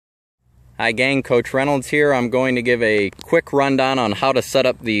Hi gang, Coach Reynolds here. I'm going to give a quick rundown on how to set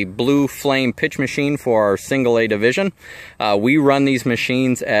up the Blue Flame pitch machine for our single A division. We run these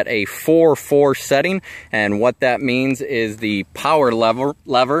machines at a 4-4 setting, and what that means is the power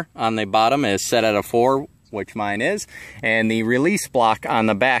lever on the bottom is set at a 4, which mine is, and the release block on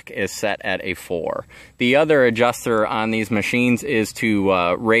the back is set at a 4. The other adjuster on these machines is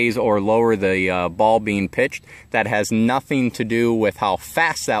to raise or lower the ball being pitched. That has nothing to do with how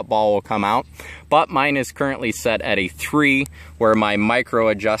fast that ball will come out, but mine is currently set at a 3, where my micro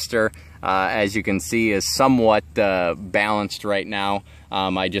adjuster, as you can see, is somewhat balanced right now.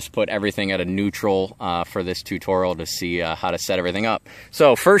 I just put everything at a neutral for this tutorial to see how to set everything up.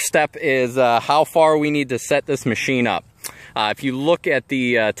 So first step is how far we need to set this machine up. If you look at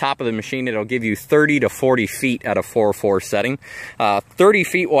the top of the machine, it'll give you 30 to 40 feet at a 4-4 setting. 30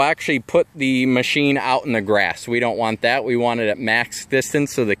 feet will actually put the machine out in the grass. We don't want that. We want it at max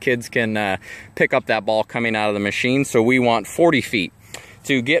distance so the kids can pick up that ball coming out of the machine. So we want 40 feet.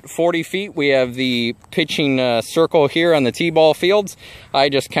 To get 40 feet, we have the pitching circle here on the T-ball fields. I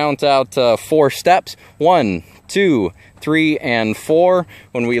just count out 4 steps. 1, 2, 3, and 4.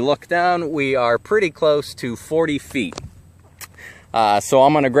 When we look down, we are pretty close to 40 feet. So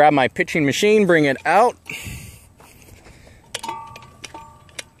I'm going to grab my pitching machine, bring it out.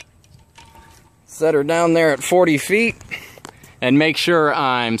 Set her down there at 40 feet. And make sure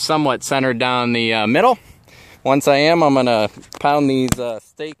I'm somewhat centered down the middle. Once I am, I'm going to pound these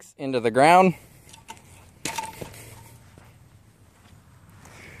stakes into the ground.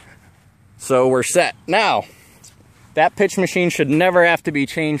 So we're set. Now, that pitch machine should never have to be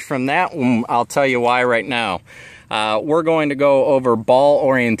changed from that. I'll tell you why right now. We're going to go over ball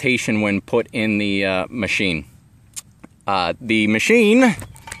orientation when put in the machine. The machine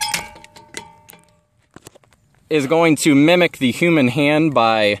is going to mimic the human hand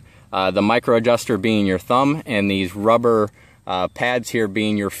by the micro adjuster being your thumb and these rubber pads here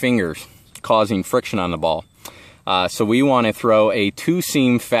being your fingers, causing friction on the ball. So we want to throw a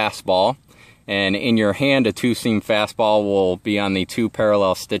 2-seam fastball, and in your hand a 2-seam fastball will be on the 2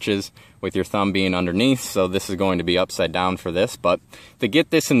 parallel stitches with your thumb being underneath. So this is going to be upside down for this, but to get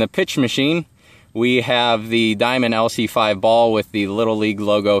this in the pitch machine, we have the Diamond LC5 ball with the Little League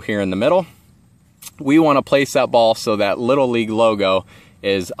logo here in the middle. We want to place that ball so that Little League logo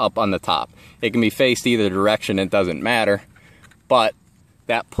is up on the top. It can be faced either direction, it doesn't matter, but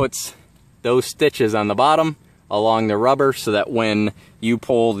that puts those stitches on the bottom along the rubber so that when you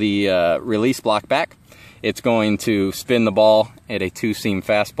pull the release block back, it's going to spin the ball at a 2-seam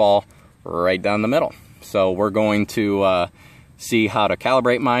fastball right down the middle. So we're going to see how to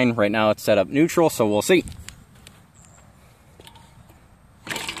calibrate mine. Right now it's set up neutral, so we'll see.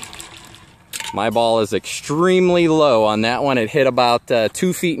 My ball is extremely low on that one. It hit about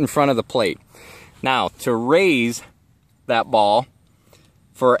 2 feet in front of the plate. Now, to raise that ball,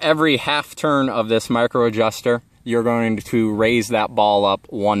 for every half turn of this micro adjuster, you're going to raise that ball up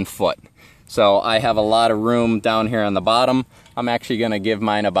 1 foot. So I have a lot of room down here on the bottom. I'm actually going to give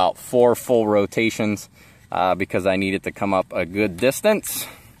mine about 4 full rotations because I need it to come up a good distance.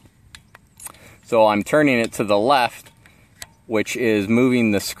 So I'm turning it to the left, which is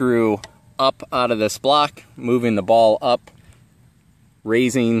moving the screw up out of this block, moving the ball up,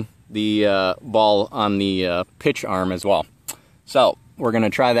 raising the ball on the pitch arm as well. So we're going to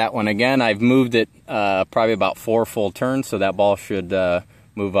try that one again. I've moved it probably about 4 full turns, so that ball should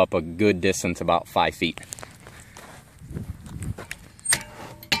move up a good distance, about 5 feet.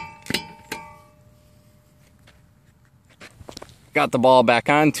 Got the ball back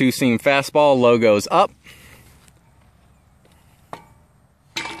on, 2-seam fastball, logo's up.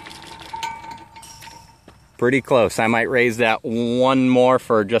 Pretty close. I might raise that 1 more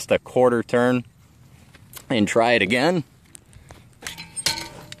for just a 1/4 turn and try it again.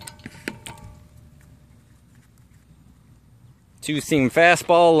 Two-seam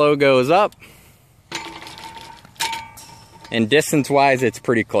fastball, logo's up. And distance-wise, it's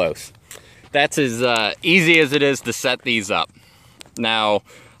pretty close. That's as easy as it is to set these up. Now,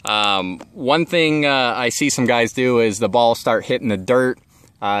 one thing I see some guys do is the ball start hitting the dirt.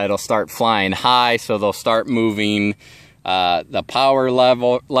 It'll start flying high, so they'll start moving the power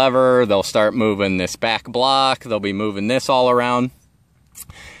lever. They'll start moving this back block. They'll be moving this all around.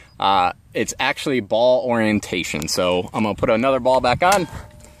 It's actually ball orientation. So I'm going to put another ball back on.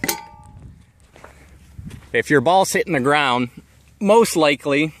 If your ball's hitting the ground, most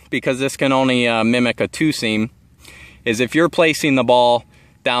likely, because this can only mimic a 2-seam, is if you're placing the ball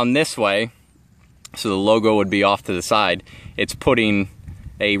down this way, so the logo would be off to the side, it's putting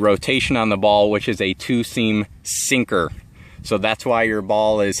a rotation on the ball, which is a 2-seam sinker. So that's why your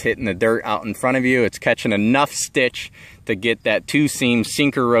ball is hitting the dirt out in front of you. It's catching enough stitch to get that 2-seam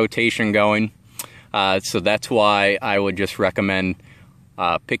sinker rotation going. So that's why I would just recommend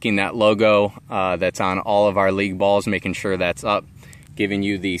picking that logo that's on all of our league balls, making sure that's up, giving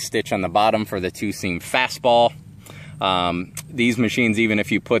you the stitch on the bottom for the 2-seam fastball. These machines, even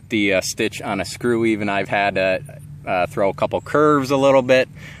if you put the stitch on a screw, even I've had to throw a couple curves a little bit.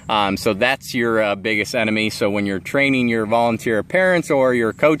 So that's your biggest enemy. So when you're training your volunteer parents or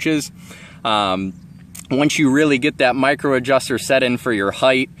your coaches, once you really get that micro adjuster set in for your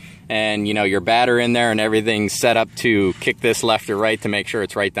height, and you know your batter in there and everything's set up to kick this left or right to make sure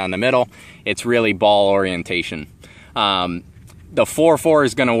it's right down the middle, it's really ball orientation. The 4-4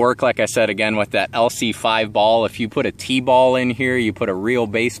 is going to work, like I said, again with that LC5 ball. If you put a T-ball in here, you put a real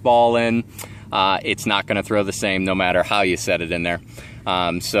baseball in, it's not going to throw the same no matter how you set it in there.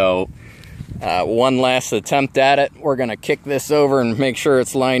 One last attempt at it. We're going to kick this over and make sure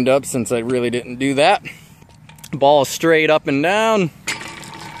it's lined up, since I really didn't do that. Ball straight up and down,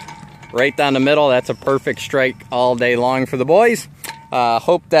 right down the middle. That's a perfect strike all day long for the boys.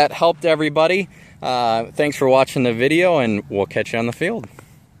 Hope that helped everybody. Thanks for watching the video, and we'll catch you on the field.